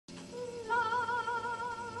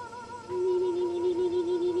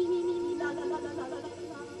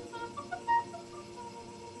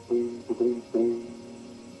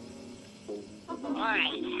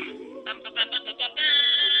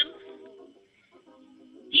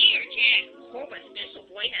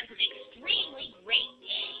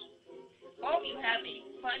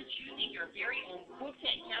your very own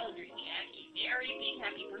booklet calendar, Jack. A very big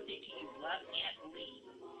happy birthday to you, love, Aunt Lee.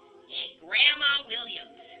 And Grandma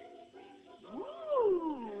Williams.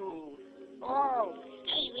 Ooh. Oh.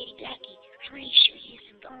 Hey, Lady Jackie, how many show you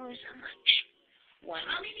some dollars? How much? One.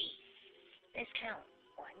 How many? Let's count.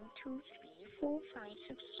 1, 2, 3, 4, 5,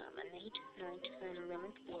 6, 7, 8, 9, 10,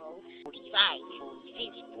 11, 12, 45,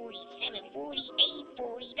 46, 47, 48,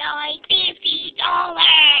 49, $50.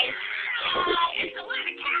 It's a lot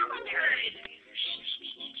of calendars.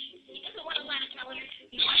 He doesn't want a lot of calendars.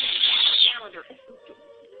 He wants a calendar.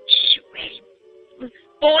 Ready?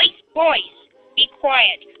 Boys, be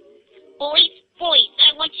quiet. Boys,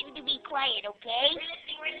 I want you to be quiet, okay?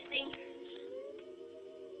 We're listening.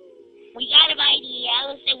 We got to buy the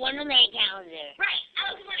Alice in Wonderland calendar. Right,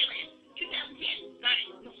 Alice in Wonderland,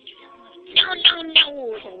 2010.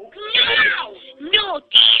 No,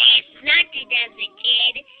 Dad, it's not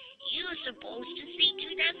 2010. You were supposed to say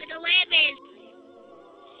 2011.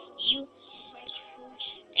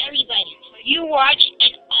 Everybody, you watch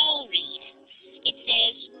and I'll read. It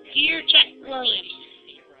says, Dear Jack Williams,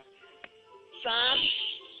 from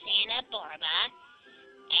Santa Barbara,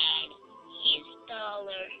 and his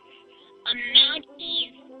dollar amount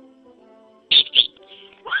is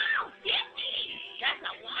 50. Wow, 50! That's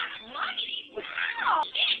a lot of money. Wow,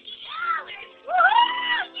 $50. Woo!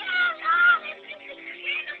 Yes, this is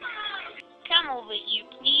incredible. Come over here,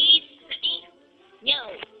 please.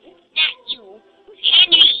 No, not you.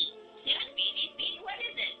 Henry. Yes, baby, what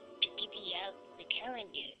is it? Give me out the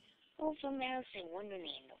calendar. Oh, from Alice in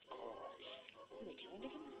Wonderland, of course.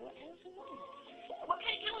 What Alice in Wonderland? What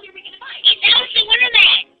kind of calendar are we going to buy? It's Alice in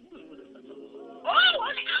Wonderland. Oh,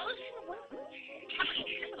 an Alice in Wonderland. How many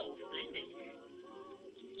criminals is it?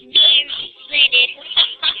 Very splendid.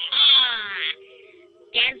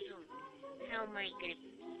 That's how am I going to...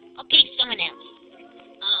 Okay, someone else.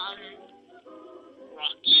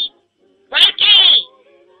 Rocky!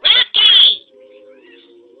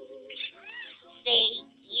 Say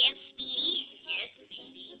yes, Speedy. Yes,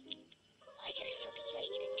 baby. I got something I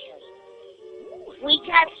gotta tell you. We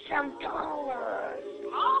got some dollars.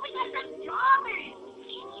 Oh, we got some dollars.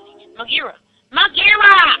 Magira!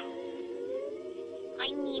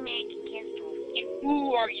 I'm the American Castle. And who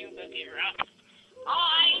are you, Magira?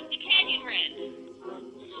 I'm the Canyon Wren.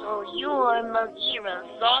 So you're Magira's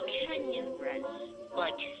Law Canyon Wren.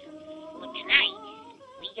 But tonight,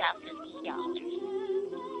 we got $50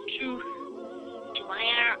 to buy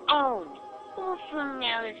our own Wholesome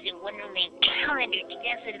Alice in Wonderland calendar to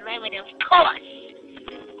guess at 11, of course.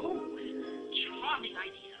 Oh, charming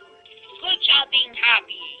idea. Good shopping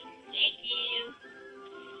hobby. Thank you.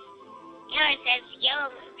 Alice has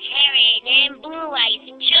yellow hair and blue eyes,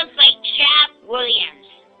 just like Jack Williams.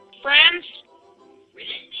 From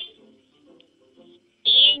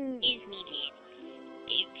in Disneyland.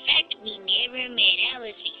 In fact, we never met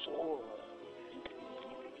Alice before.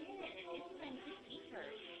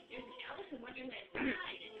 There's an Alice in Wonderland.